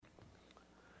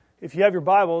If you have your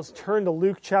Bibles, turn to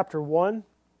Luke chapter 1.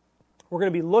 We're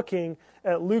going to be looking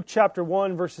at Luke chapter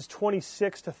 1, verses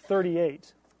 26 to 38. We're going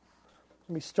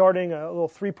to be starting a little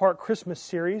three-part Christmas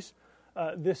series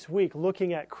this week,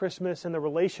 looking at Christmas and the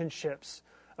relationships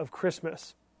of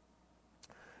Christmas.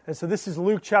 And so this is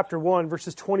Luke chapter 1,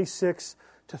 verses 26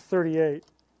 to 38.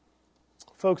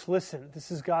 Folks, listen, this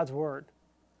is God's Word.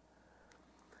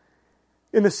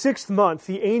 In the 6th month,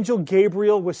 the angel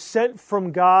Gabriel was sent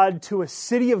from God to a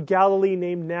city of Galilee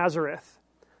named Nazareth,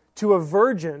 to a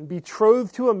virgin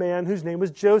betrothed to a man whose name was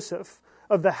Joseph,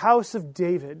 of the house of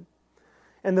David.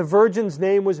 And the virgin's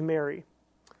name was Mary.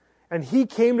 And he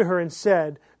came to her and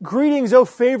said, "Greetings, O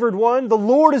favored one, the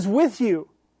Lord is with you."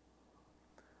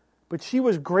 But she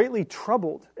was greatly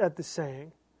troubled at the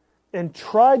saying, and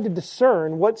tried to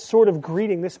discern what sort of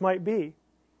greeting this might be.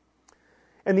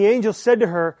 And the angel said to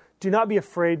her, "Do not be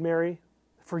afraid, Mary,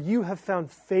 for you have found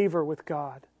favor with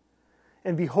God.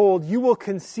 And behold, you will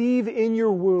conceive in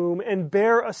your womb and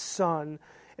bear a son,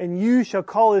 and you shall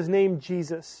call his name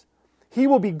Jesus. He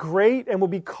will be great and will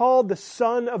be called the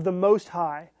Son of the Most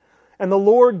High. And the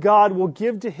Lord God will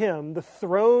give to him the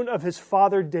throne of his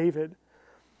father David.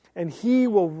 And he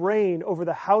will reign over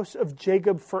the house of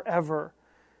Jacob forever,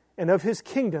 and of his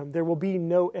kingdom there will be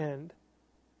no end."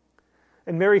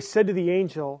 And Mary said to the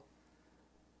angel,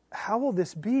 "How will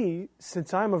this be,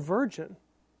 since I am a virgin?"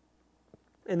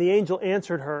 And the angel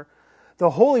answered her, "The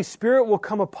Holy Spirit will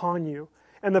come upon you,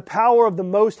 and the power of the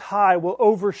Most High will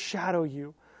overshadow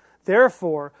you.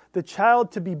 Therefore, the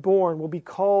child to be born will be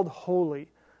called Holy,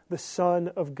 the Son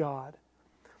of God.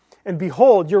 And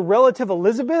behold, your relative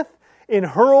Elizabeth, in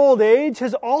her old age,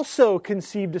 has also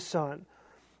conceived a son.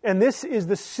 And this is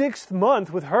the 6th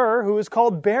month with her who is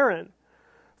called barren.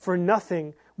 For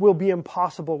nothing will be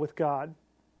impossible with God."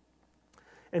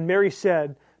 And Mary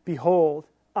said, "Behold,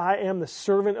 I am the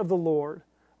servant of the Lord.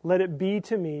 Let it be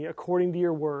to me according to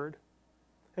your word."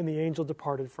 And the angel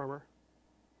departed from her.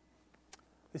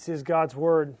 This is God's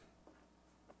word.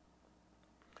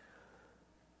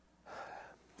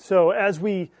 So as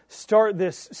we start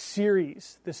this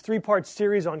series, this three-part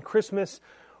series on Christmas,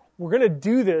 we're going to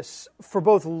do this for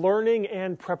both learning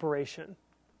and preparation.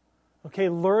 Okay,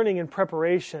 learning and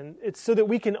preparation. It's so that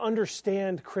we can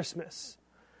understand Christmas.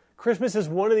 Christmas is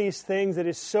one of these things that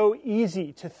is so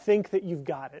easy to think that you've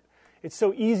got it. It's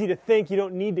so easy to think you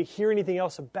don't need to hear anything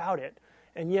else about it.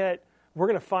 And yet, we're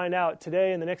going to find out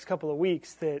today and the next couple of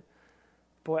weeks that,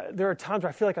 boy, there are times where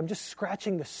I feel like I'm just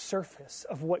scratching the surface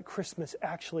of what Christmas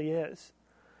actually is.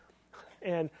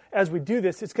 And as we do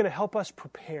this, it's going to help us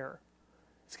prepare.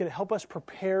 It's going to help us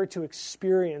prepare to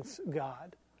experience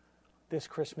God this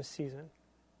Christmas season.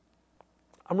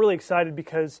 I'm really excited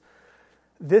because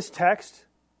this text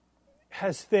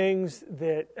has things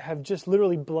that have just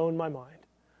literally blown my mind.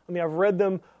 I mean, I've read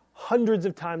them hundreds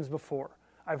of times before.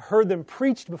 I've heard them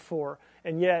preached before,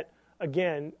 and yet,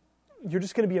 again, you're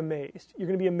just going to be amazed. You're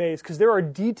going to be amazed because there are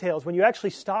details when you actually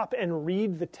stop and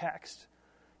read the text.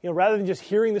 You know, rather than just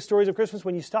hearing the stories of Christmas,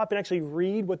 when you stop and actually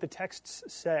read what the texts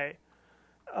say,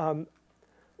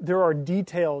 there are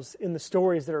details in the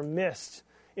stories that are missed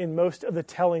in most of the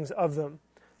tellings of them.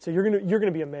 So you're going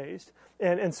to be amazed.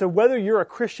 And so whether you're a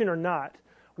Christian or not,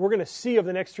 we're going to see over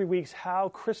the next 3 weeks how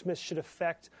Christmas should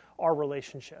affect our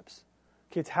relationships.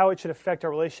 Okay, it's how it should affect our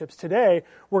relationships. Today,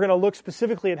 we're going to look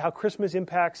specifically at how Christmas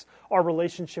impacts our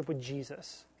relationship with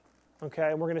Jesus. Okay,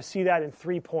 and we're going to see that in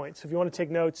 3 points. So if you want to take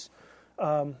notes,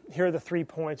 here are the 3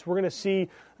 points. We're going to see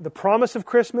the promise of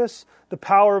Christmas, the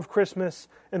power of Christmas,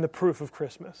 and the proof of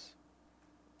Christmas.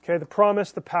 Okay, the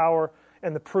promise, the power,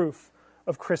 and the proof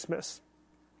of Christmas.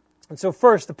 And so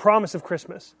first, the promise of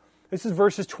Christmas. This is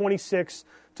verses 26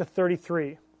 to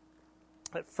 33,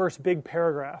 that first big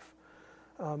paragraph.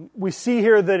 We see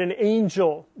here that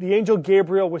the angel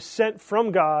Gabriel, was sent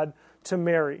from God to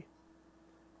Mary.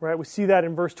 Right? We see that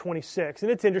in verse 26.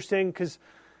 And it's interesting because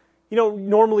you don't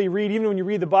normally read, even when you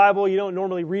read the Bible, you don't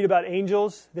normally read about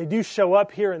angels. They do show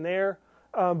up here and there.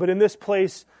 But in this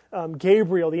place,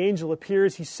 Gabriel, the angel,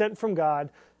 appears. He's sent from God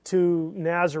to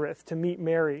Nazareth to meet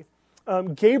Mary.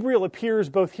 Gabriel appears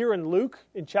both here in Luke,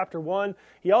 in chapter 1.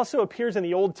 He also appears in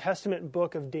the Old Testament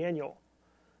book of Daniel.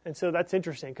 And so that's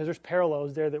interesting because there's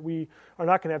parallels there that we are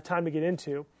not going to have time to get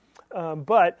into.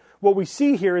 But what we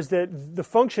see here is that the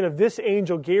function of this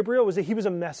angel, Gabriel, was that he was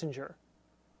a messenger.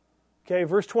 Okay,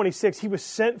 verse 26, he was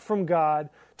sent from God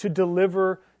to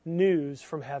deliver news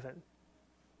from heaven.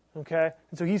 Okay,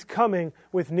 and so he's coming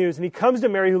with news. And he comes to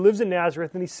Mary, who lives in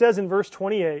Nazareth, and he says in verse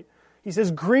 28, he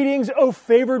says, "Greetings, O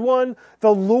favored one,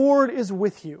 the Lord is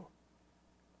with you."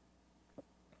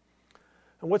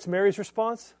 And what's Mary's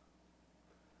response?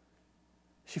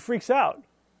 She freaks out.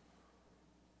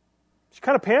 She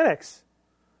kind of panics.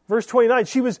 Verse 29,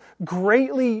 she was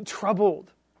greatly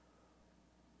troubled.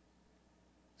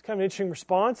 It's kind of an interesting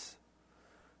response.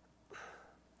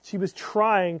 She was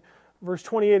trying, verse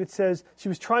 28 it says, she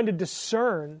was trying to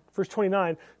discern, verse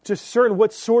 29, discern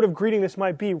what sort of greeting this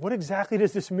might be. What exactly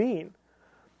does this mean?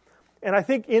 And I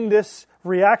think in this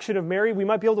reaction of Mary, we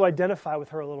might be able to identify with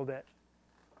her a little bit.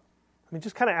 I mean,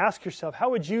 just kind of ask yourself, how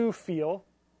would you feel,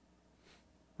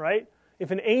 right, if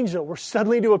an angel were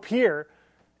suddenly to appear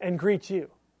and greet you?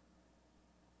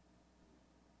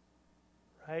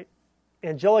 Right?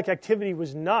 Angelic activity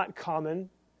was not common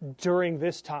during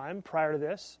this time, prior to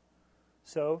this.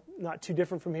 So, not too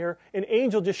different from here. An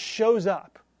angel just shows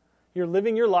up. You're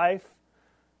living your life.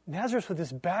 Nazareth was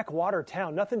this backwater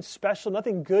town. Nothing special,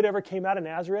 nothing good ever came out of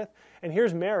Nazareth. And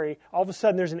here's Mary. All of a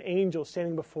sudden, there's an angel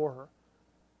standing before her.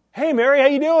 Hey, Mary, how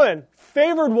you doing?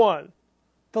 Favored one.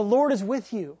 The Lord is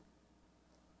with you.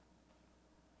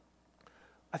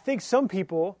 I think some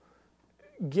people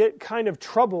get kind of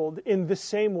troubled in the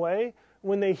same way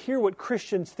when they hear what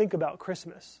Christians think about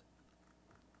Christmas.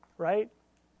 Right?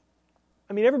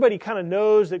 I mean, everybody kind of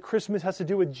knows that Christmas has to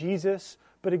do with Jesus.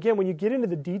 But again, when you get into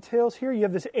the details here, you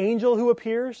have this angel who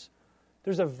appears.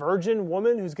 There's a virgin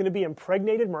woman who's going to be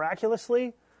impregnated miraculously.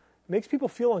 It makes people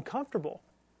feel uncomfortable.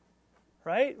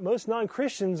 Right? Most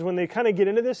non-Christians, when they kind of get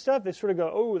into this stuff, they sort of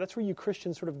go, oh, that's where you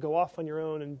Christians sort of go off on your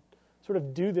own and sort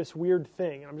of do this weird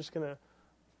thing. I'm just going to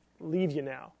leave you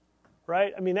now.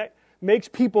 Right? I mean, that makes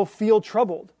people feel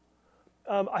troubled.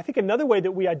 I think another way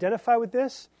that we identify with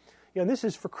this, and this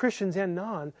is for Christians and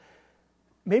non,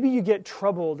 maybe you get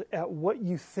troubled at what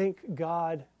you think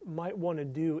God might want to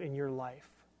do in your life.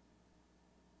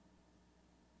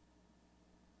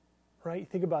 Right?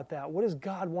 Think about that. What does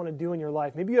God want to do in your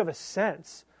life? Maybe you have a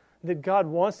sense that God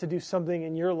wants to do something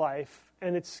in your life,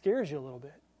 and it scares you a little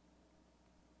bit.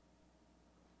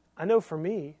 I know for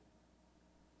me,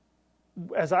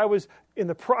 as I was in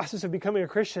the process of becoming a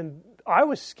Christian, I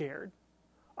was scared.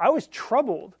 I was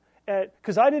troubled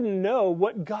because I didn't know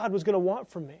what God was going to want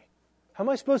from me. How am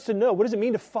I supposed to know? What does it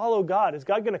mean to follow God? Is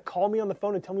God going to call me on the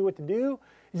phone and tell me what to do?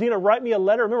 Is He going to write me a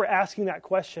letter? I remember asking that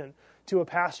question to a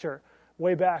pastor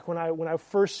way back when I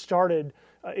first started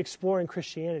exploring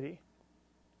Christianity.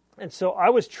 And so I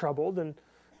was troubled, and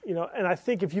I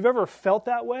think if you've ever felt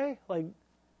that way, like,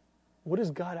 what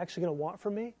is God actually going to want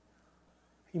from me?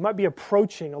 You might be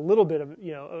approaching a little bit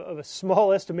of a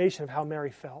small estimation of how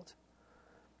Mary felt.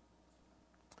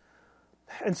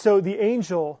 And so the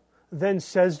angel then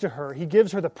says to her, he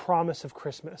gives her the promise of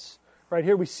Christmas. Right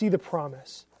here we see the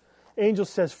promise. Angel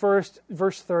says first,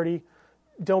 verse 30,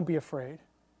 don't be afraid.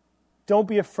 Don't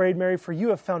be afraid, Mary, for you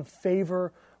have found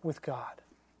favor with God.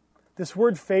 This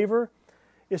word favor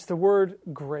is the word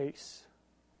grace.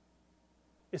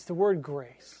 It's the word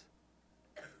grace.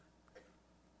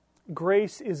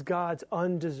 Grace is God's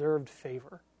undeserved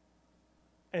favor.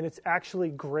 And it's actually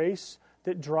grace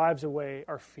that drives away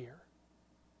our fear.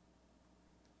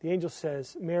 The angel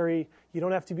says, Mary, you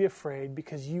don't have to be afraid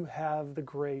because you have the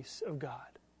grace of God.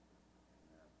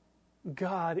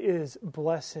 God is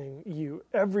blessing you.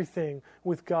 Everything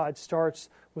with God starts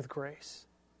with grace.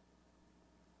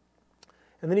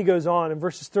 And then he goes on in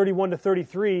verses 31 to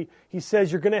 33, he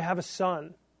says, you're going to have a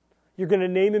son. You're going to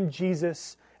name him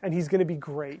Jesus, and he's going to be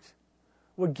great.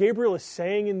 What Gabriel is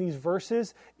saying in these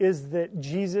verses is that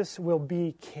Jesus will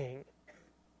be king.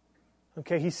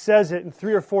 Okay, he says it in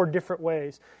 3 or 4 different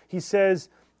ways. He says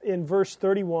in verse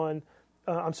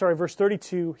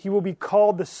 32, he will be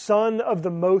called the Son of the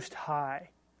Most High.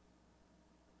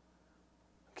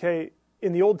 Okay,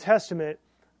 in the Old Testament,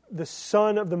 the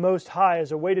Son of the Most High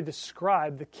is a way to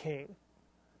describe the king.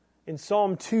 In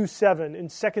Psalm 2:7, in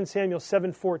 2 Samuel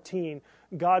 7:14,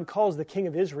 God calls the king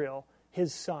of Israel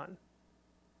his son.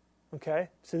 Okay,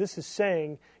 so this is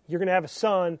saying you're going to have a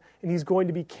son and he's going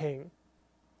to be king.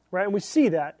 Right, and we see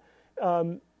that.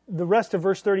 The rest of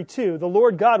verse 32, the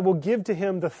Lord God will give to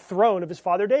him the throne of his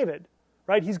father David.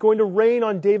 Right, he's going to reign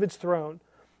on David's throne.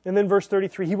 And then verse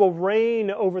 33, he will reign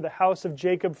over the house of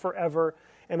Jacob forever,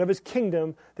 and of his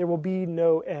kingdom there will be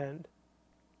no end.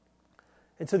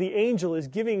 And so the angel is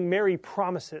giving Mary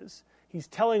promises. He's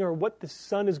telling her what the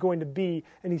son is going to be,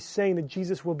 and he's saying that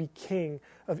Jesus will be king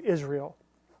of Israel.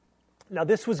 Now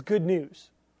this was good news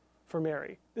for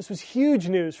Mary. This was huge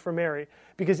news for Mary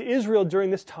because Israel during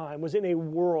this time was in a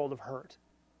world of hurt.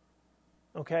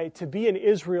 Okay, to be in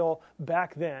Israel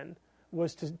back then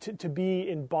was to be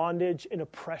in bondage, in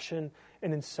oppression,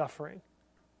 and in suffering.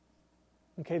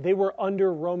 Okay, they were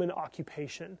under Roman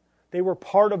occupation. They were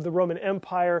part of the Roman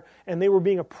Empire, and they were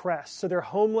being oppressed. So their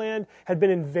homeland had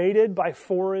been invaded by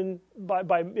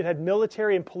it had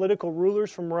military and political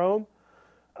rulers from Rome.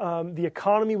 The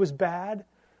economy was bad.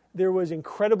 There was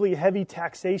incredibly heavy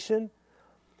taxation.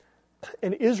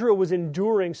 And Israel was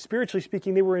enduring, spiritually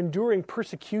speaking, they were enduring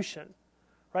persecution.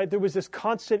 Right? There was this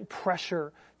constant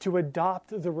pressure to adopt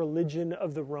the religion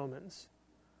of the Romans.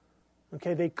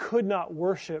 Okay, they could not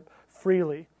worship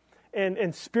freely.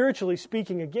 And spiritually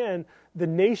speaking, again, the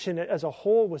nation as a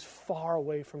whole was far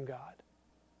away from God.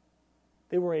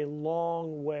 They were a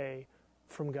long way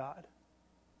from God.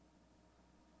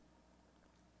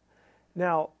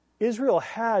 Now, Israel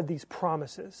had these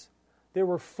promises. There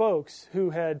were folks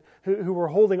who were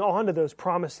holding on to those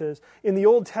promises. In the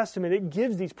Old Testament, it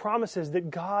gives these promises that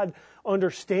God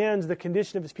understands the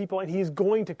condition of His people and He is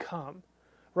going to come,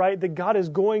 right? That God is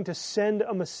going to send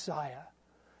a Messiah.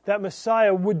 That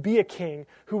Messiah would be a king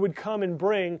who would come and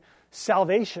bring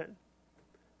salvation.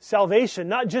 Salvation,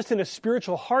 not just in a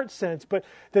spiritual heart sense, but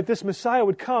that this Messiah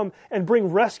would come and bring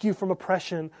rescue from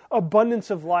oppression,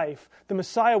 abundance of life. The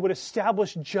Messiah would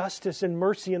establish justice and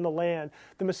mercy in the land.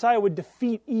 The Messiah would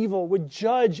defeat evil, would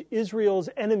judge Israel's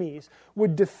enemies,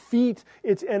 would defeat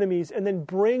its enemies, and then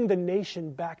bring the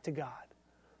nation back to God.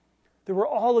 There were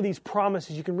all of these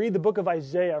promises. You can read the book of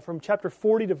Isaiah from chapter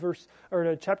 40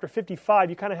 to chapter 55.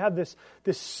 You kind of have this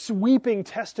sweeping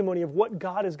testimony of what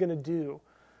God is going to do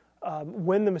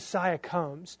when the Messiah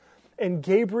comes. And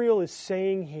Gabriel is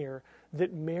saying here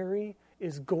that Mary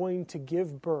is going to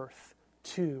give birth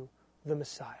to the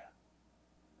Messiah.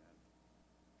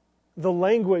 The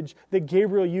language that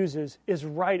Gabriel uses is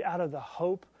right out of the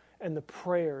hope and the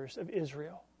prayers of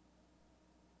Israel.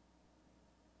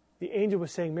 The angel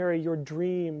was saying, Mary, your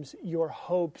dreams, your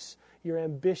hopes, your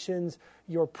ambitions,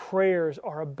 your prayers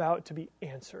are about to be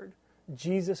answered.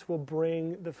 Jesus will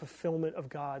bring the fulfillment of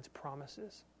God's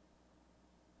promises.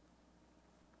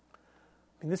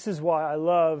 And this is why I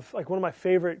love, like one of my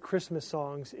favorite Christmas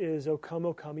songs is O Come,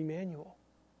 Emmanuel.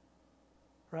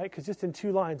 Right? Because just in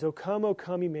 2 lines, O come,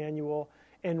 Emmanuel,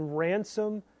 and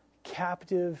ransom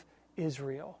captive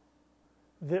Israel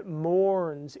that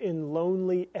mourns in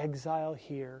lonely exile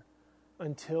here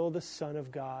until the Son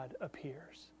of God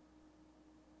appears.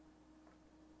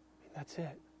 That's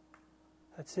it.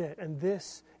 That's it. And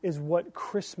this is what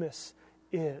Christmas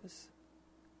is.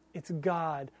 It's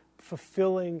God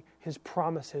fulfilling His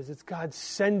promises. It's God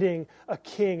sending a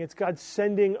king. It's God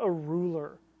sending a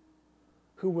ruler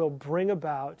who will bring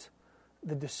about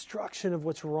the destruction of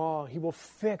what's wrong. He will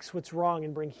fix what's wrong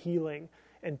and bring healing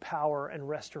and power and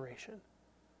restoration.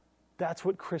 That's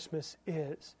what Christmas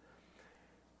is.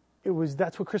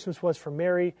 That's what Christmas was for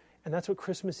Mary, and that's what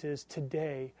Christmas is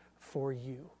today for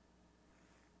you.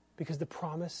 Because the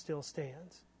promise still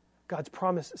stands. God's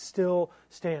promise still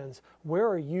stands. Where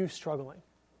are you struggling?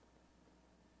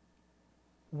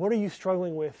 What are you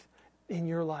struggling with in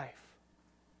your life?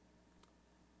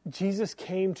 Jesus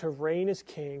came to reign as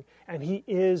king, and He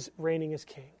is reigning as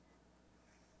king.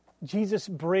 Jesus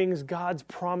brings God's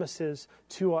promises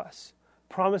to us.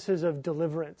 Promises of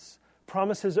deliverance.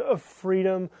 Promises of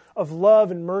freedom, of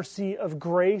love and mercy, of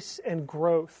grace and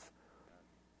growth.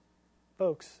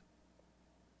 Folks,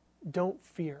 don't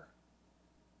fear.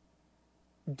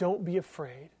 Don't be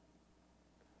afraid,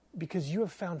 because you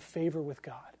have found favor with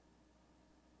God.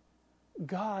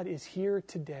 God is here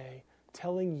today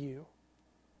telling you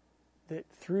that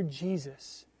through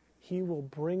Jesus, He will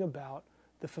bring about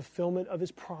the fulfillment of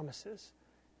His promises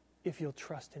if you'll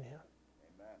trust in Him.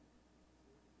 Amen.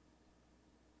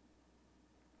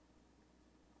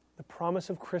 The promise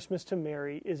of Christmas to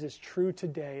Mary is as true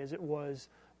today as it was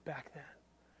back then.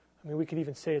 I mean, we could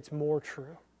even say it's more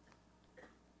true.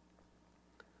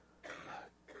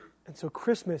 And so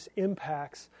Christmas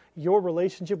impacts your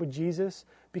relationship with Jesus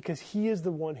because He is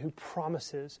the one who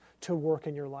promises to work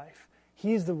in your life.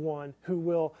 He's the one who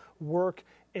will work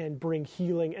and bring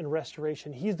healing and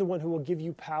restoration. He's the one who will give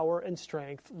you power and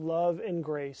strength, love and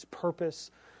grace, purpose,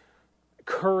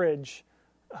 courage,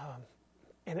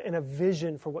 and a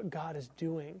vision for what God is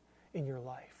doing in your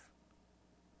life.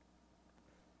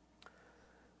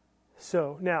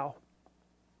 So now,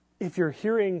 if you're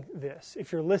hearing this,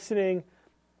 if you're listening,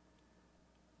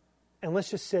 and let's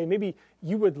just say maybe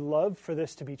you would love for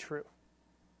this to be true,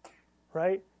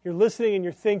 right? You're listening and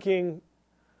you're thinking,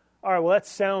 all right, well, that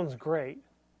sounds great,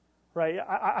 right?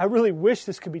 I really wish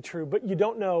this could be true, but you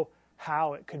don't know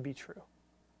how it could be true,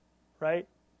 right?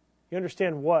 You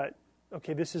understand what?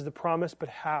 Okay, this is the promise, but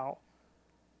how?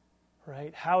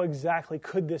 Right? How exactly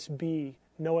could this be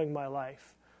knowing my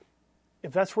life?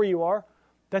 If that's where you are,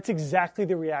 that's exactly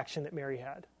the reaction that Mary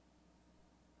had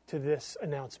to this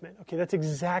announcement. Okay, that's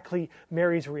exactly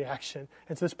Mary's reaction.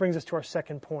 And so this brings us to our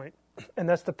second point, and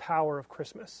that's the power of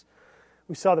Christmas.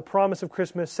 We saw the promise of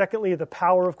Christmas. Secondly, the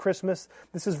power of Christmas.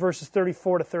 This is verses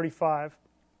 34 to 35.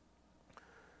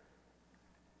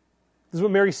 This is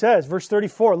what Mary says. Verse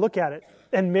 34, look at it.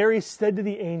 And Mary said to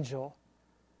the angel,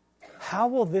 how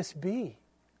will this be,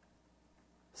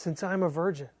 since I'm a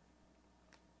virgin?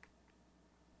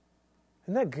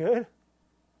 Isn't that good?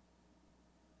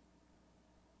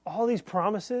 All these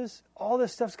promises, all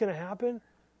this stuff's going to happen.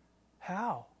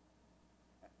 How?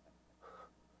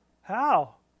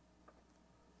 How?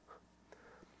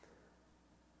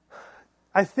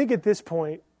 I think at this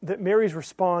point that Mary's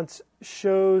response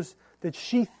shows that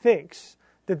she thinks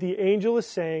that the angel is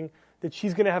saying that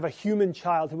she's going to have a human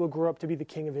child who will grow up to be the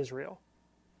king of Israel.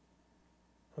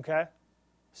 Okay?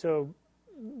 So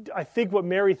I think what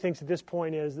Mary thinks at this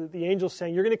point is that the angel's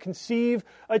saying you're going to conceive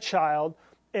a child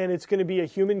and it's going to be a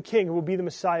human king who will be the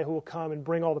Messiah who will come and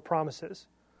bring all the promises.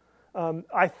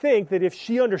 I think that if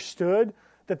she understood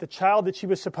that the child that she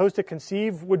was supposed to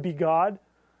conceive would be God,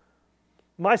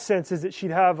 my sense is that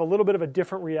she'd have a little bit of a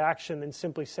different reaction than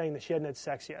simply saying that she hadn't had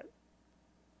sex yet.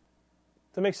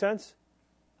 Does that make sense?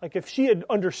 Like if she had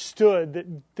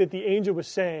understood that the angel was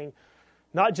saying,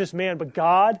 not just man, but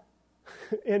God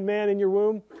and man in your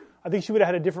womb, I think she would have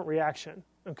had a different reaction.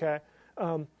 Okay?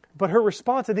 But her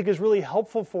response, I think, is really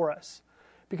helpful for us.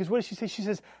 Because what does she say? She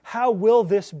says, how will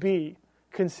this be,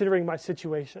 considering my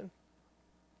situation?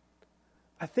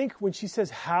 I think when she says,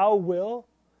 how will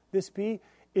this be,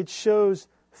 it shows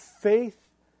faith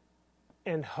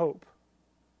and hope.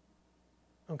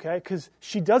 Okay? Because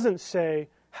she doesn't say,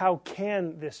 how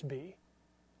can this be?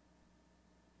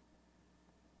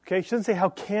 Okay? She doesn't say, how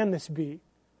can this be?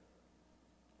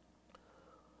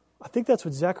 I think that's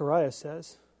what Zechariah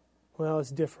says. Well,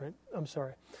 it's different. I'm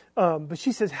sorry. But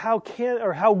she says, how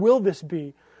will this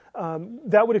be?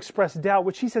 That would express doubt.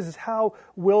 What she says is, how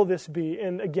will this be?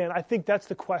 And again, I think that's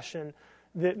the question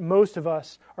that most of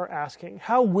us are asking.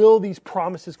 How will these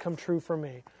promises come true for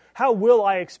me? How will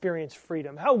I experience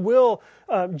freedom? How will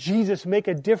Jesus make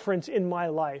a difference in my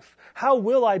life? How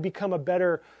will I become a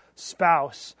better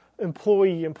spouse,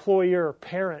 employee, employer,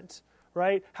 parent?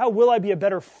 Right? How will I be a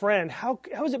better friend? How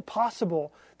is it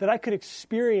possible that I could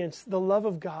experience the love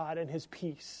of God and His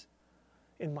peace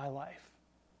in my life?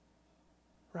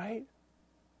 Right?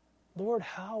 Lord,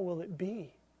 how will it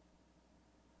be?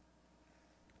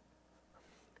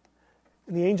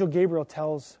 And the angel Gabriel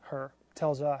tells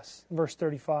us, in verse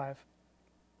 35,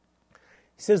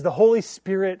 he says, the Holy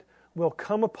Spirit will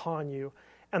come upon you,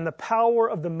 and the power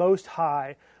of the Most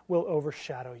High will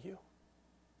overshadow you.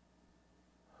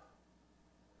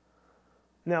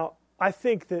 Now, I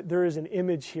think that there is an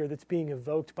image here that's being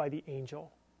evoked by the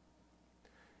angel.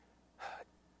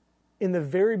 In the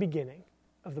very beginning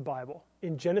of the Bible,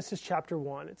 in Genesis chapter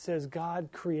 1, it says God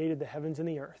created the heavens and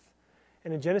the earth.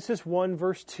 And in Genesis 1,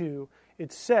 verse 2,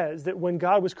 it says that when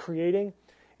God was creating,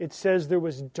 it says there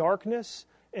was darkness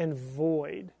and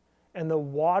void, and the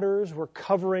waters were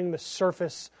covering the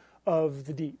surface of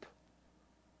the deep.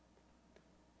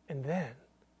 And then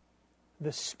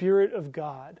the Spirit of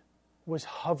God was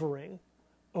hovering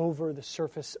over the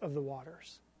surface of the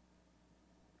waters.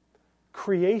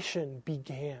 Creation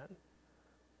began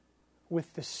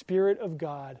with the Spirit of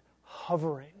God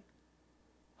hovering.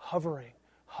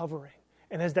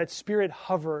 And as that Spirit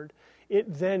hovered,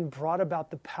 it then brought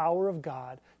about the power of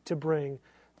God to bring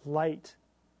light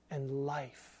and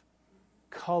life,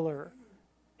 color,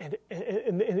 and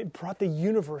it brought the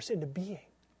universe into being.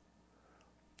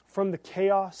 From the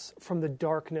chaos, from the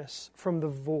darkness, from the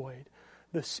void,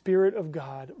 the Spirit of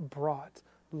God brought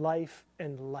life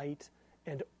and light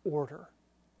and order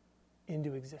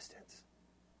into existence.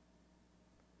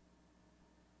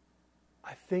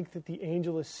 I think that the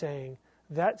angel is saying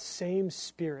that same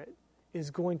Spirit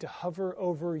is going to hover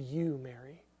over you,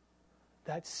 Mary.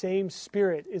 That same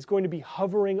Spirit is going to be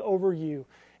hovering over you,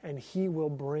 and He will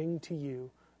bring to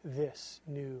you this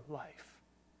new life.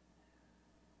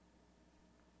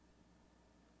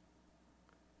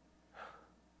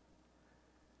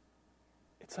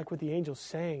 It's like what the angel's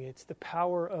saying. It's the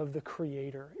power of the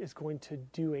Creator is going to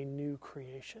do a new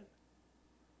creation.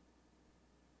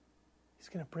 He's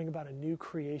going to bring about a new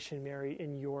creation, Mary,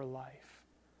 in your life.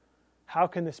 How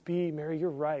can this be? Mary, you're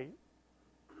right.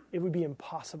 It would be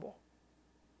impossible.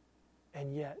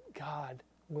 And yet, God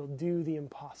will do the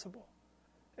impossible.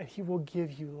 And He will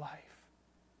give you life.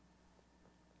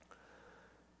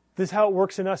 This is how it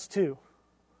works in us too.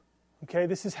 Okay,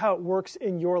 this is how it works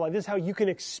in your life. This is how you can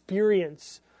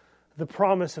experience the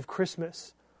promise of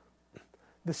Christmas.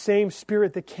 The same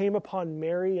Spirit that came upon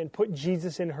Mary and put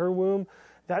Jesus in her womb,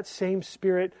 that same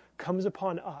Spirit comes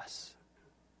upon us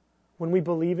when we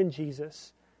believe in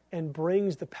Jesus and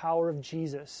brings the power of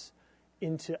Jesus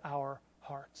into our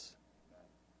hearts.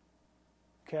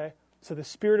 Okay? So the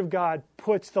Spirit of God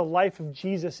puts the life of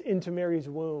Jesus into Mary's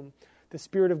womb. The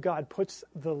Spirit of God puts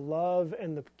the love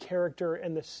and the character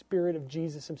and the Spirit of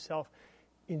Jesus himself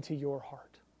into your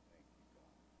heart.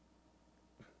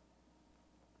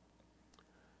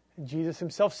 And Jesus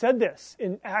himself said this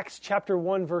in Acts chapter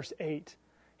 1, verse 8.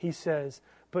 He says,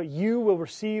 "But you will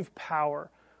receive power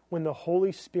when the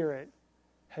Holy Spirit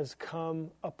has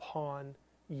come upon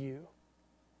you."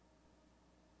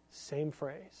 Same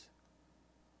phrase.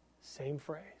 Same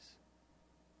phrase.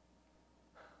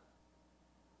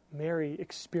 Mary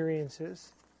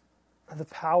experiences the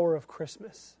power of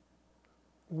Christmas.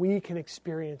 We can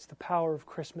experience the power of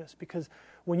Christmas because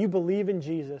when you believe in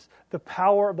Jesus, the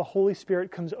power of the Holy Spirit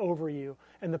comes over you,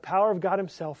 and the power of God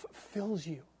himself fills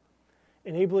you,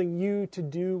 enabling you to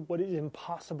do what is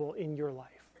impossible in your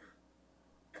life.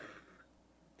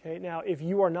 Okay, now if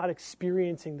you are not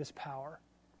experiencing this power,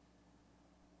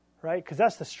 right, because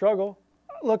that's the struggle.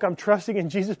 Look, I'm trusting in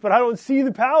Jesus, but I don't see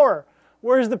the power.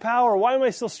 Where's the power? Why am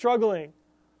I still struggling?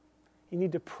 You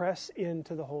need to press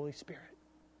into the Holy Spirit.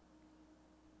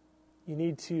 You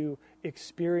need to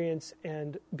experience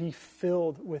and be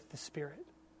filled with the Spirit.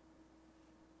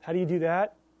 How do you do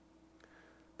that?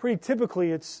 Pretty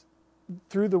typically, it's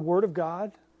through the Word of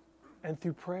God and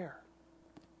through prayer.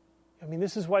 I mean,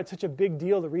 this is why it's such a big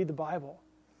deal to read the Bible.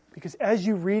 Because as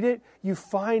you read it, you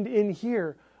find in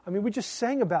here, I mean, we just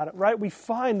sang about it, right? We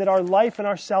find that our life and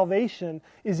our salvation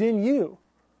is in you,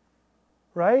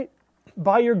 right?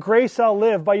 By your grace I'll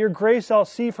live. By your grace I'll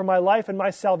see, for my life and my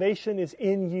salvation is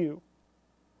in you.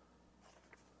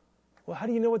 Well, how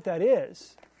do you know what that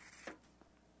is?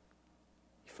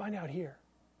 You find out here.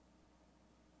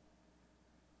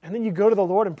 And then you go to the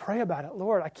Lord and pray about it.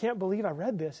 Lord, I can't believe I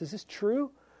read this. Is this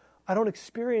true? I don't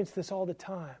experience this all the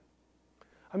time.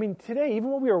 I mean, today,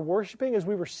 even when we were worshiping, as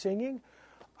we were singing,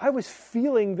 I was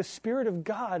feeling the Spirit of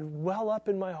God well up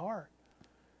in my heart.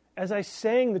 As I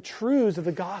sang the truths of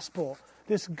the gospel,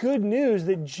 this good news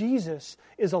that Jesus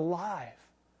is alive.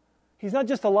 He's not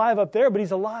just alive up there, but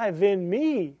He's alive in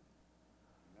me.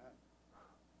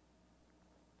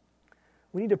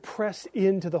 We need to press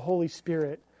into the Holy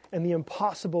Spirit, and the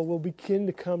impossible will begin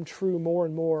to come true more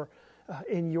and more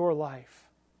in your life.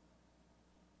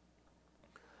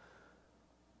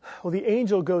 Well, the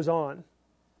angel goes on.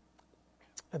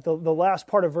 At the last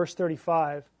part of verse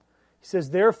 35, he says,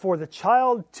 "Therefore the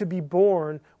child to be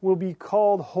born will be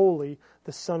called Holy,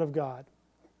 the Son of God."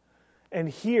 And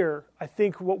here, I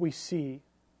think what we see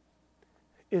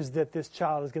is that this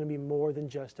child is going to be more than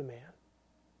just a man.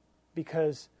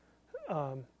 Because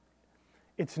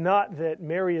it's not that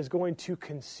Mary is going to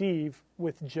conceive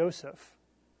with Joseph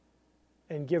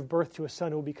and give birth to a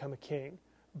son who will become a king,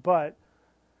 but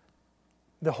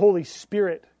the Holy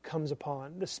Spirit comes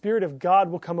upon. The Spirit of God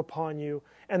will come upon you,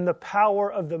 and the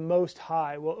power of the Most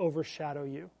High will overshadow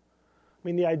you. I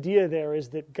mean, the idea there is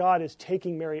that God is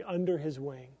taking Mary under His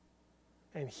wing,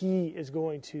 and He is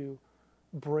going to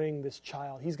bring this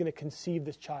child. He's going to conceive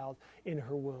this child in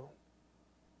her womb.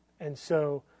 And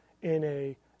so, in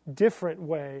a different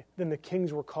way than the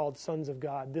kings were called sons of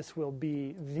God, this will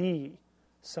be the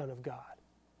Son of God.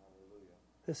 Hallelujah.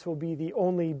 This will be the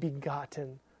only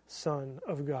begotten Son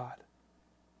of God.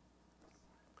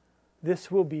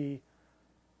 This will be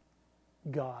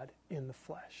God in the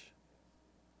flesh.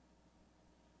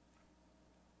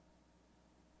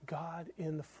 God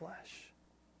in the flesh.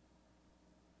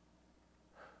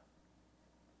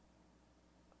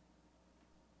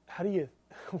 How do you,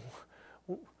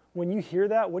 when you hear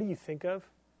that, what do you think of?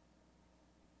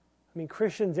 I mean,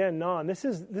 Christians and non, this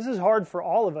is hard for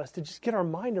all of us to just get our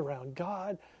mind around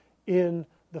God in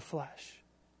the flesh.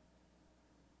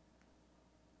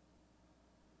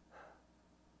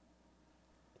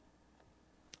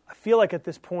 I feel like at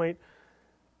this point,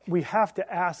 we have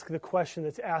to ask the question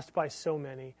that's asked by so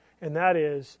many, and that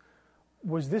is,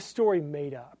 was this story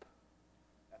made up?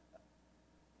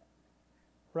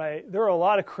 Right? There are a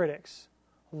lot of critics,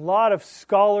 a lot of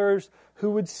scholars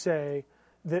who would say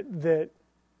that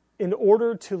in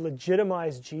order to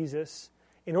legitimize Jesus,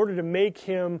 in order to make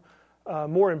Him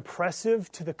more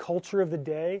impressive to the culture of the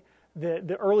day,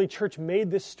 the early church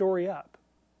made this story up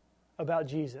about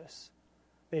Jesus.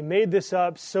 They made this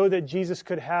up so that Jesus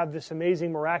could have this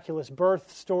amazing, miraculous birth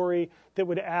story that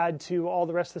would add to all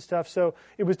the rest of the stuff. So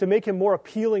it was to make Him more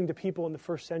appealing to people in the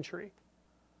first century.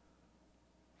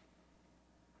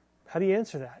 How do you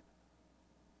answer that?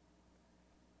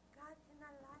 God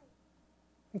cannot lie.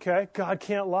 Okay, God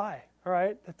can't lie. All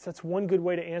right, that's one good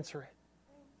way to answer it.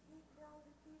 And He told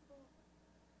the people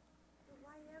to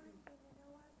write everything in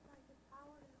the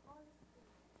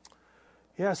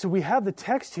Yeah, so we have the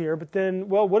text here, but then,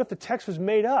 well, what if the text was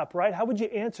made up, right? How would you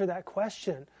answer that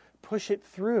question? Push it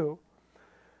through.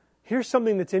 Here's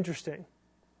something that's interesting.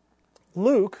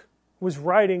 Luke was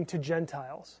writing to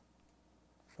Gentiles,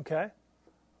 okay?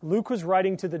 Luke was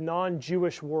writing to the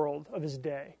non-Jewish world of his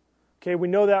day. Okay, we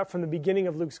know that from the beginning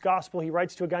of Luke's gospel. He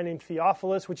writes to a guy named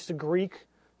Theophilus, which is a Greek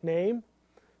name.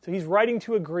 So he's writing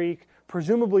to a Greek,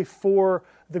 presumably for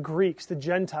the Greeks, the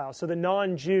Gentiles, so the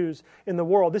non-Jews in the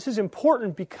world. This is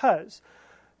important because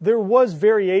there was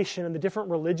variation in the different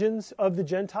religions of the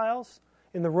Gentiles,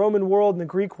 in the Roman world and the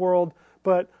Greek world,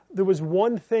 but there was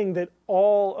one thing that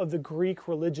all of the Greek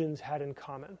religions had in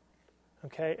common,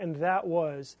 okay? And that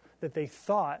was that they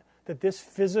thought that this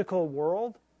physical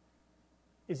world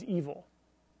is evil,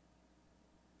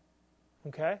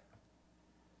 okay?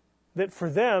 That for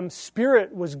them,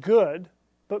 spirit was good,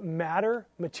 but matter,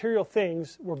 material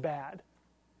things were bad,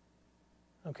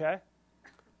 okay?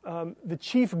 The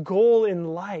chief goal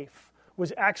in life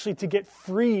was actually to get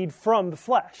freed from the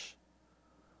flesh,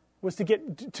 was to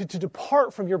get to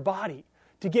depart from your body,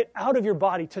 to get out of your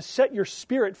body, to set your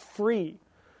spirit free.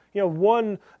 You know,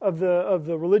 one of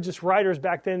the religious writers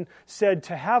back then said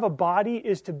to have a body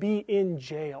is to be in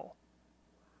jail.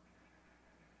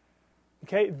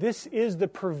 Okay, this is the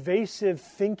pervasive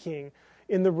thinking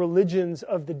in the religions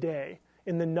of the day,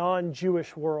 in the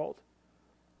non-Jewish world.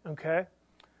 Okay?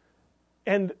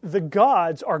 And the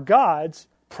gods are gods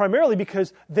primarily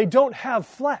because they don't have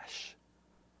flesh.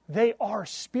 They are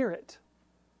spirit.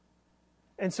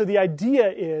 And so the idea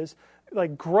is,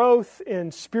 like growth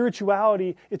in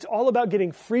spirituality, it's all about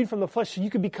getting freed from the flesh so you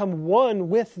can become one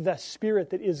with the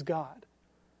Spirit that is God.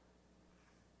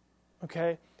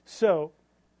 Okay? So,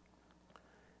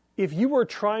 if you were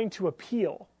trying to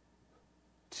appeal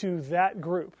to that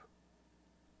group,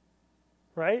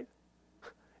 right?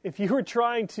 If you were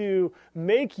trying to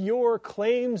make your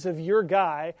claims of your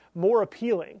guy more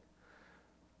appealing,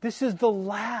 this is the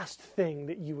last thing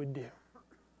that you would do.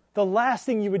 The last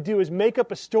thing you would do is make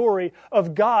up a story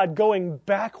of God going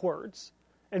backwards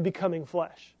and becoming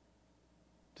flesh.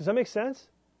 Does that make sense?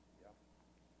 Yeah.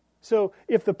 So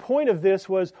if the point of this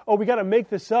was, we got to make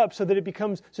this up so that it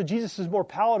becomes, so Jesus is more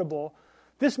palatable,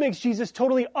 this makes Jesus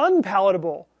totally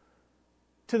unpalatable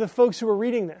to the folks who are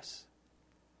reading this.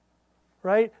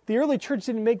 Right? The early church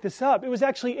didn't make this up. It was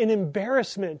actually an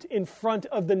embarrassment in front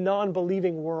of the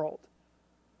non-believing world.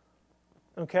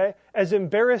 Okay? As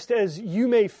embarrassed as you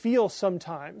may feel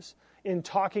sometimes in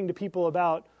talking to people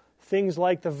about things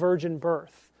like the virgin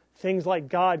birth, things like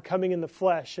God coming in the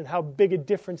flesh and how big a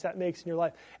difference that makes in your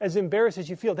life, as embarrassed as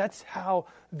you feel, that's how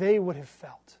they would have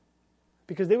felt.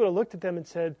 Because they would have looked at them and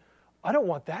said, I don't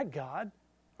want that God.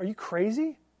 Are you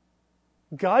crazy?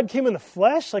 God came in the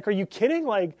flesh? Like, are you kidding?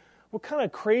 Like, what kind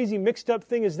of crazy mixed up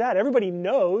thing is that? Everybody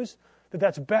knows that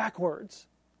that's backwards.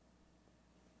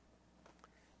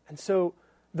 And so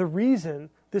the reason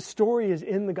this story is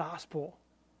in the gospel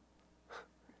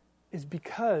is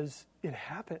because it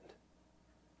happened.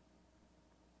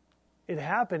 It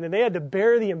happened, and they had to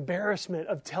bear the embarrassment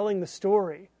of telling the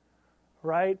story,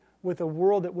 right, with a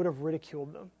world that would have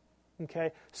ridiculed them.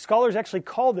 Okay? Scholars actually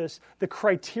call this the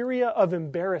criteria of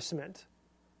embarrassment.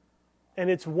 And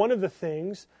it's one of the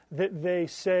things that they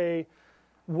say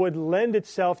would lend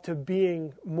itself to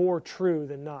being more true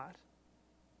than not.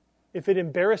 If it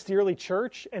embarrassed the early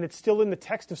church and it's still in the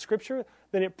text of Scripture,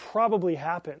 then it probably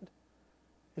happened,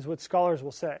 is what scholars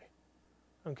will say.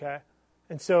 Okay?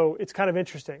 And so it's kind of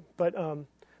interesting. But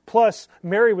plus,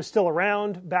 Mary was still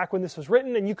around back when this was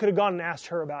written, and you could have gone and asked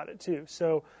her about it too.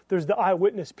 So there's the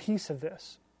eyewitness piece of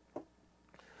this.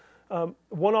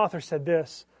 One author said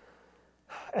this,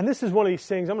 and this is one of these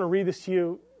things, I'm going to read this to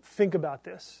you. Think about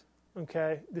this.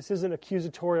 Okay? This isn't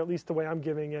accusatory, at least the way I'm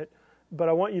giving it, but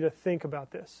I want you to think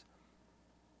about this.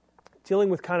 Dealing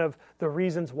with kind of the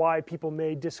reasons why people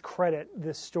may discredit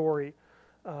this story.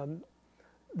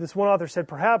 This one author said,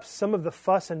 perhaps some of the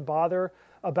fuss and bother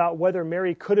about whether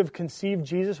Mary could have conceived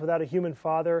Jesus without a human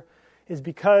father is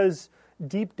because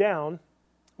deep down,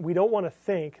 we don't want to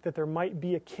think that there might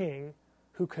be a king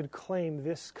who could claim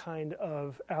this kind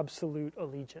of absolute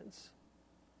allegiance.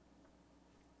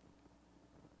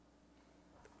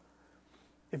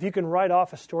 If you can write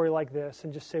off a story like this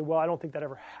and just say, well, I don't think that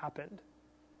ever happened,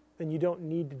 then you don't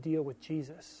need to deal with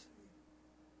Jesus.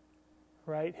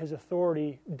 Right? His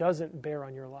authority doesn't bear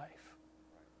on your life.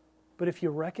 But if you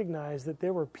recognize that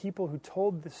there were people who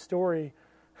told this story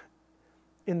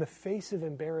in the face of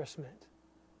embarrassment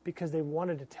because they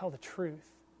wanted to tell the truth,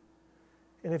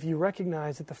 and if you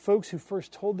recognize that the folks who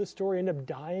first told this story end up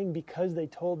dying because they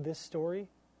told this story,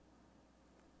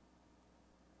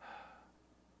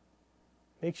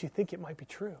 makes you think it might be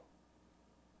true.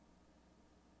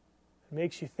 It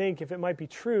makes you think if it might be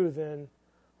true, then,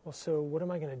 well, so what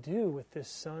am I going to do with this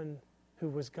Son who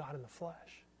was God in the flesh?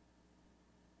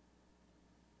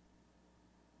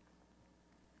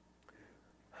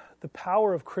 The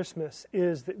power of Christmas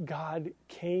is that God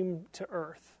came to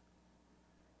earth.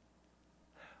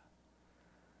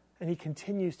 And He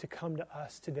continues to come to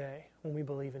us today when we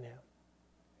believe in Him.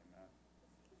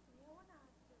 I want to ask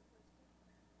you a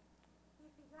question.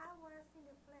 If God was in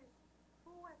the flesh,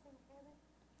 who was in heaven?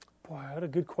 Boy, what a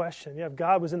good question. Yeah, if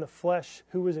God was in the flesh,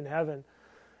 who was in heaven?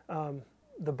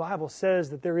 The Bible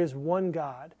says that there is one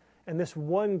God, and this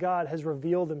one God has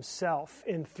revealed Himself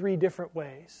in 3 different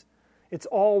ways. It's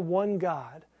all one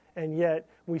God, and yet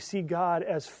we see God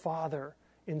as Father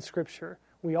in Scripture.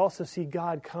 We also see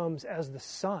God comes as the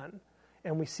Son,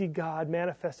 and we see God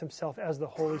manifest Himself as the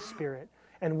Holy Spirit.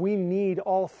 And we need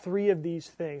all 3 of these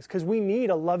things, because we need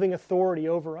a loving authority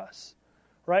over us,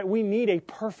 right? We need a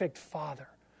perfect Father.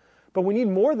 But we need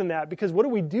more than that, because what do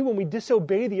we do when we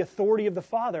disobey the authority of the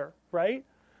Father, right?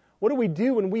 What do we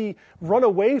do when we run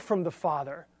away from the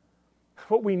Father?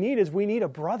 What we need is we need a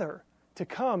brother to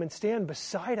come and stand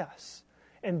beside us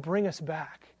and bring us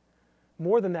back.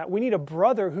 More than that, we need a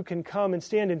brother who can come and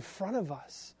stand in front of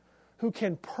us, who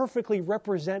can perfectly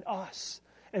represent us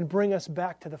and bring us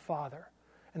back to the Father.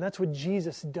 And that's what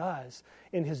Jesus does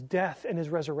in His death and His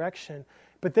resurrection.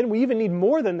 But then we even need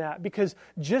more than that, because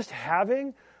just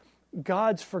having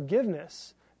God's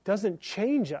forgiveness doesn't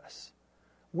change us.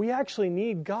 We actually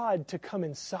need God to come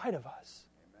inside of us,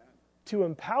 to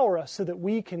empower us so that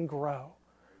we can grow,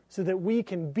 so that we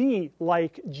can be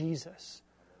like Jesus.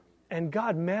 And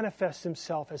God manifests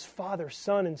Himself as Father,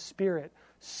 Son, and Spirit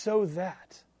so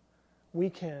that we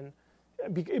can,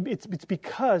 it's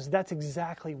because that's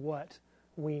exactly what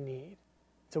we need.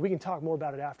 So we can talk more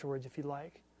about it afterwards if you'd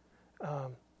like.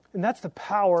 And that's the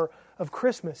power of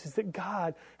Christmas, is that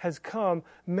God has come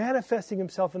manifesting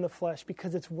Himself in the flesh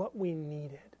because it's what we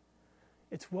needed.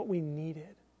 It's what we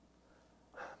needed.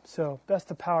 So that's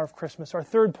the power of Christmas. Our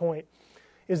third point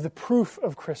is the proof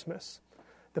of Christmas.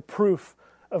 The proof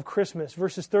of Christmas.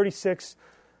 Verses 36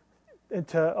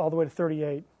 all the way to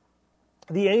 38.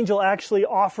 The angel actually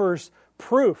offers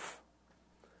proof,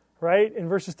 right? In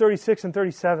verses 36 and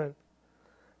 37.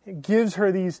 It gives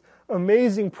her these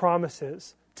amazing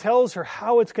promises, tells her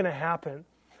how it's going to happen,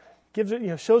 gives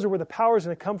her, shows her where the power is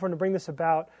going to come from to bring this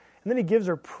about, and then He gives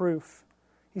her proof.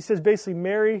 He says basically,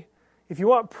 Mary, if you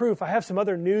want proof, I have some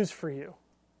other news for you.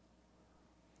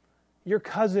 Your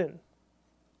cousin,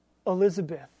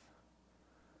 Elizabeth,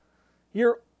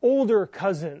 your older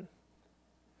cousin,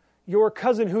 your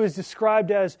cousin who is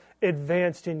described as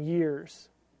advanced in years.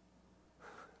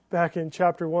 Back in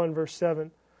chapter 1, verse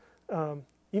 7.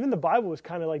 Even the Bible was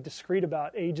kind of like discreet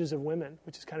about ages of women,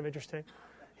 which is kind of interesting.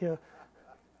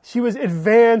 She was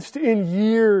advanced in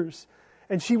years,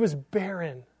 and she was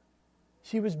barren.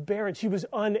 She was barren. She was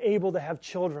unable to have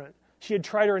children. She had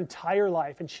tried her entire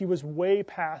life, and she was way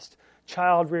past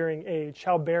childbearing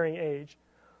age.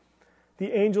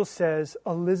 The angel says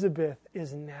Elizabeth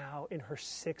is now in her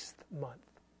 6th month.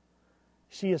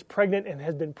 She is pregnant and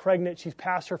has been pregnant. She's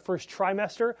past her first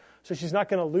trimester, so she's not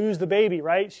going to lose the baby,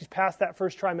 right? She's past that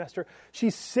first trimester.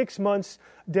 She's 6 months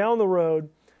down the road.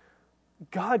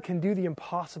 God can do the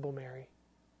impossible, Mary.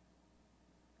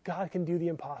 God can do the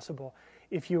impossible.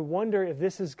 If you wonder if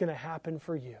this is going to happen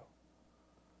for you,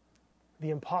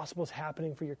 the impossible is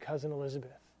happening for your cousin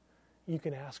Elizabeth. You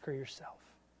can ask her yourself.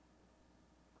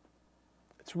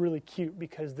 It's really cute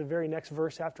because the very next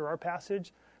verse after our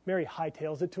passage, Mary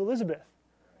hightails it to Elizabeth.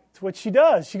 It's what she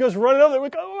does. She goes running over there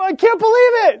like, oh, I can't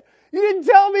believe it. You didn't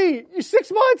tell me. You're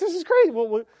 6 months. This is crazy.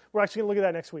 Well, we're actually going to look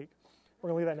at that next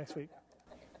week.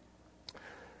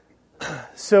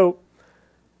 So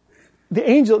the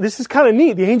angel, this is kind of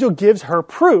neat. The angel gives her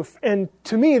proof. And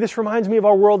to me, this reminds me of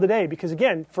our world today because,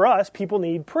 again, for us, people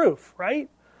need proof, right?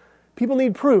 People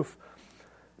need proof.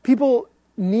 People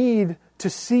need to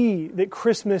see that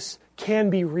Christmas can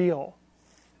be real,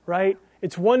 right?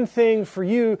 It's one thing for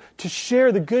you to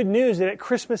share the good news that at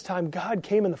Christmas time, God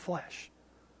came in the flesh.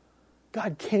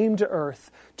 God came to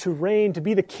earth to reign, to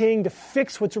be the king, to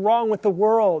fix what's wrong with the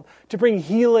world, to bring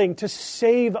healing, to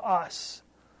save us,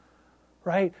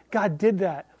 right? God did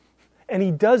that. And He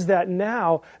does that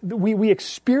now. We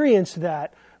experience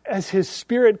that as His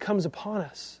Spirit comes upon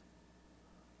us.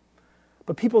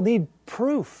 But people need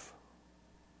proof,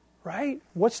 right?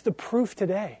 What's the proof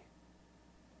today?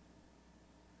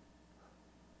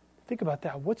 Think about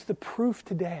that. What's the proof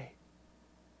today?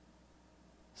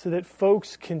 So that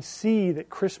folks can see that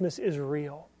Christmas is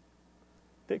real.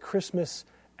 That Christmas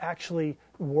actually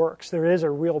works. There is a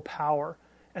real power,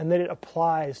 and that it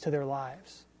applies to their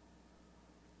lives.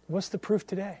 What's the proof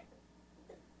today?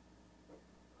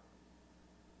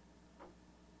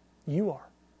 You are.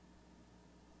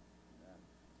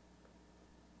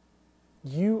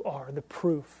 You are the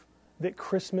proof that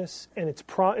Christmas and its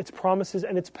promises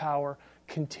and its power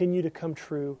continue to come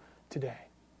true today.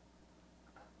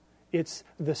 It's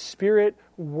the Spirit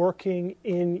working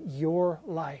in your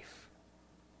life.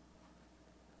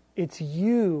 It's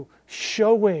you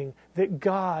showing that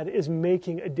God is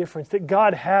making a difference, that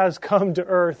God has come to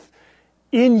earth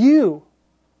in you.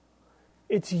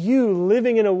 It's you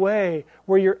living in a way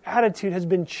where your attitude has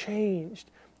been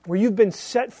changed, where you've been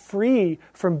set free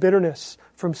from bitterness,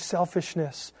 from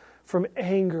selfishness, from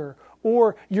anger,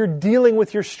 or you're dealing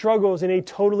with your struggles in a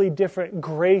totally different,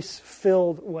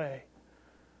 grace-filled way.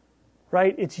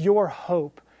 Right? It's your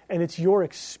hope and it's your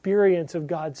experience of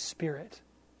God's Spirit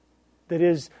that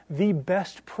is the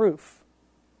best proof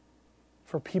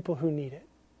for people who need it.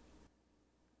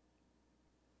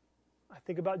 I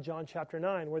think about John chapter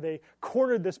 9, where they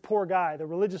cornered this poor guy, the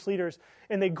religious leaders,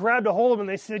 and they grabbed a hold of him and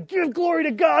they said, "Give glory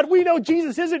to God. We know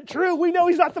Jesus isn't true. We know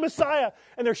He's not the Messiah."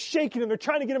 And they're shaking him. They're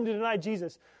trying to get him to deny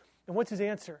Jesus. And what's his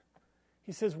answer?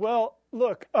 He says, "Well,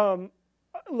 look,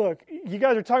 you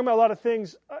guys are talking about a lot of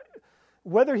things.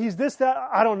 Whether He's this, that,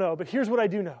 I don't know. But here's what I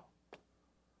do know.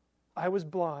 I was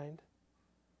blind,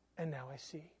 and now I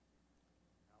see."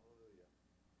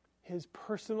 His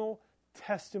personal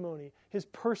testimony, his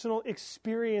personal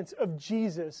experience of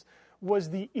Jesus was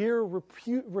the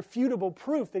irrefutable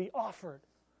proof that he offered.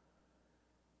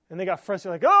 And they got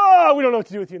frustrated, like, "Oh, we don't know what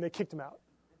to do with you," and they kicked him out.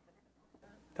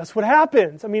 That's what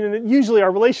happens. I mean, and usually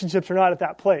our relationships are not at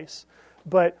that place.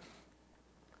 But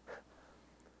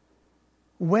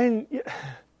when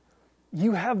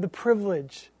you have the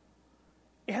privilege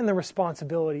and the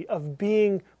responsibility of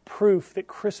being proof that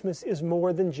Christmas is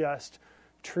more than just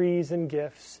trees and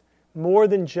gifts, more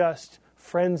than just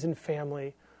friends and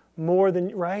family, more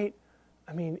than, right?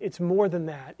 I mean, it's more than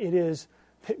that. It is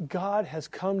that God has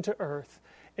come to earth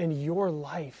and your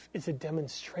life is a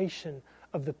demonstration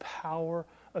of the power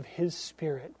of His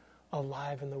Spirit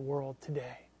alive in the world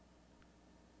today.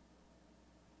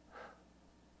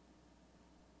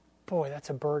 Boy, that's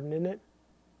a burden, isn't it?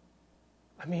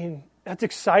 I mean, that's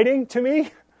exciting to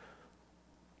me.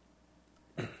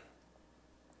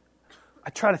 I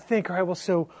try to think, all right, well,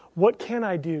 so what can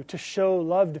I do to show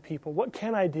love to people? What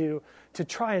can I do to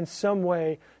try in some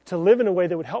way to live in a way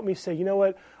that would help me say, you know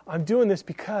what, I'm doing this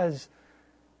because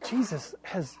Jesus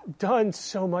has done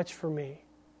so much for me.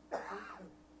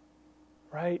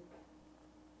 Right?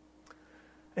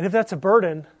 And if that's a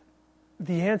burden,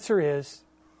 the answer is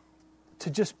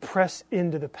to just press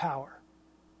into the power.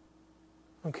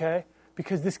 Okay?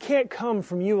 Because this can't come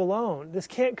from you alone. This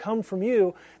can't come from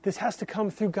you. This has to come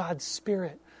through God's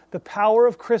Spirit. The power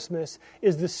of Christmas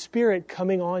is the Spirit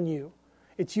coming on you.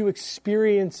 It's you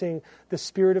experiencing the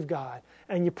Spirit of God.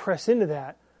 And you press into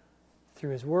that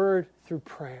through His Word, through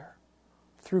prayer,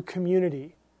 through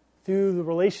community, through the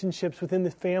relationships within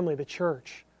the family, the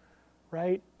church.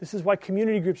 Right? This is why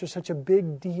community groups are such a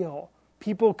big deal.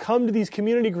 People come to these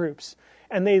community groups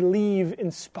and they leave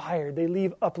inspired, they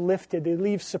leave uplifted, they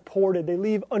leave supported, they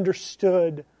leave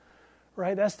understood.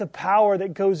 Right? That's the power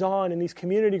that goes on in these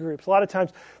community groups. A lot of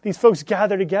times these folks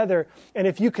gather together, and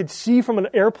if you could see from an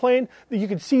airplane, you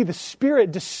could see the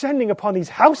Spirit descending upon these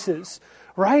houses,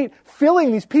 right?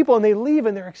 Filling these people, and they leave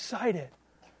and they're excited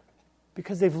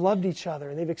because they've loved each other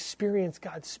and they've experienced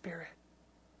God's Spirit.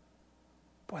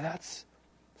 Boy, that's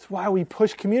why we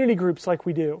push community groups like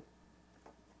we do.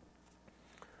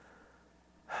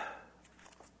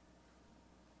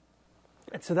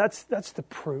 And so that's the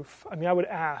proof. I mean, I would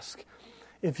ask,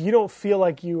 if you don't feel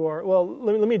like you are, well,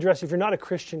 let me address, if you're not a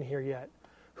Christian here yet,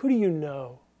 who do you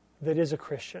know that is a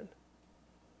Christian?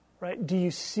 Right? Do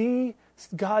you see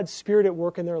God's Spirit at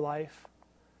work in their life?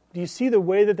 Do you see the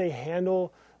way that they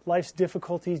handle life's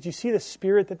difficulties? Do you see the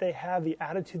spirit that they have, the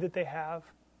attitude that they have?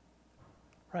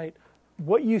 Right?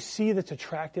 What you see that's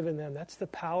attractive in them, that's the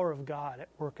power of God at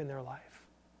work in their life.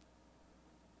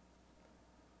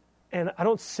 And I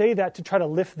don't say that to try to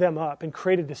lift them up and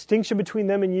create a distinction between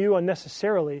them and you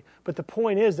unnecessarily, but the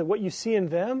point is that what you see in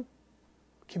them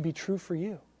can be true for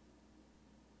you.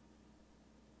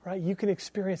 Right? You can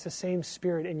experience the same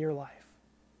Spirit in your life.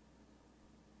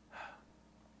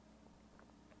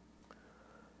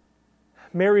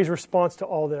 Mary's response to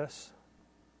all this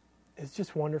is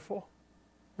just wonderful.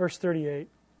 Verse 38,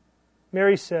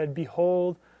 Mary said,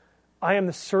 "Behold, I am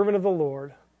the servant of the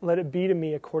Lord. Let it be to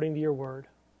me according to your word."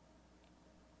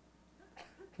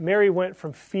 Mary went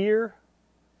from fear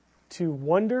to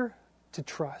wonder to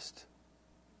trust,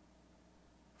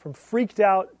 from freaked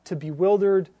out to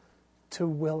bewildered to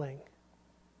willing.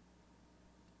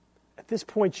 At this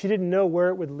point, she didn't know where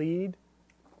it would lead,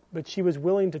 but she was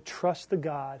willing to trust the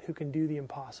God who can do the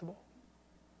impossible.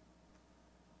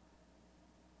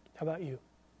 How about you?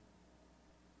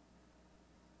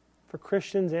 For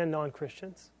Christians and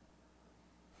non-Christians,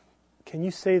 can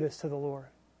you say this to the Lord?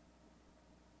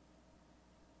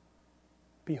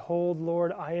 Behold,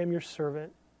 Lord, I am your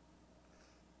servant.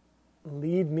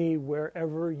 Lead me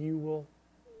wherever you will.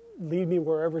 Lead me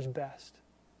wherever's best.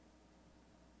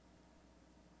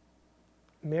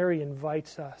 Mary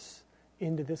invites us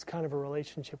into this kind of a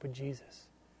relationship with Jesus.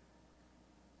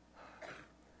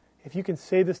 If you can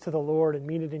say this to the Lord and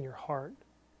mean it in your heart,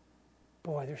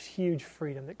 boy, there's huge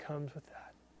freedom that comes with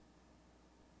that.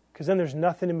 Because then there's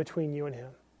nothing in between you and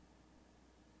Him.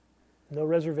 No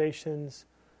reservations.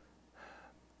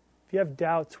 If you have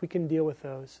doubts, we can deal with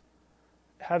those.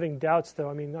 Having doubts, though,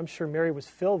 I'm sure Mary was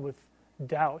filled with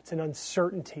doubts and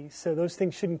uncertainty, so those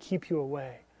things shouldn't keep you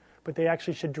away, but they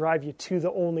actually should drive you to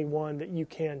the only one that you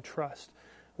can trust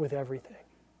with everything.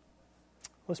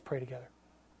 Let's pray together.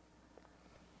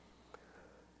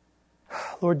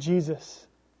 Lord Jesus,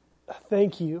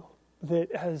 thank you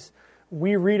that as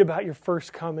we read about your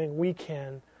first coming, we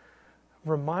can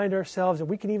remind ourselves and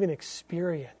we can even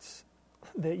experience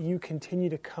that you continue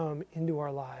to come into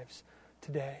our lives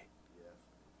today.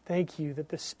 Thank you that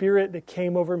the Spirit that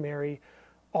came over Mary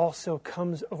also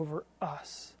comes over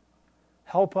us.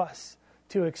 Help us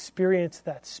to experience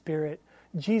that Spirit.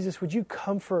 Jesus, would you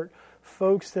comfort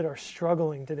folks that are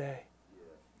struggling today?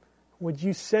 Would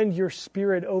you send your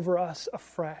Spirit over us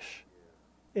afresh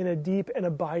in a deep and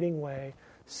abiding way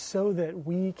so that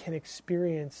we can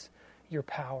experience your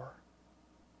power?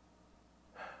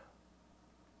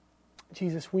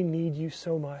 Jesus, we need you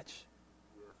so much.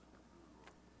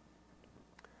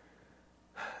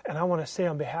 And I want to say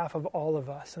on behalf of all of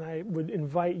us, and I would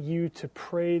invite you to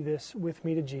pray this with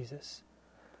me to Jesus.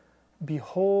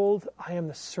 Behold, I am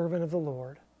the servant of the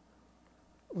Lord.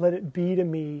 Let it be to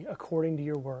me according to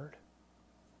your word.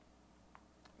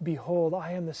 Behold,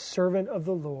 I am the servant of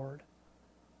the Lord.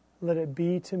 Let it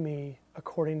be to me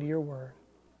according to your word.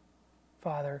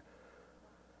 Father,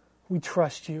 we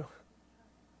trust you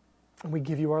and we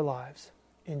give you our lives.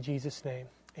 In Jesus' name,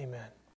 amen.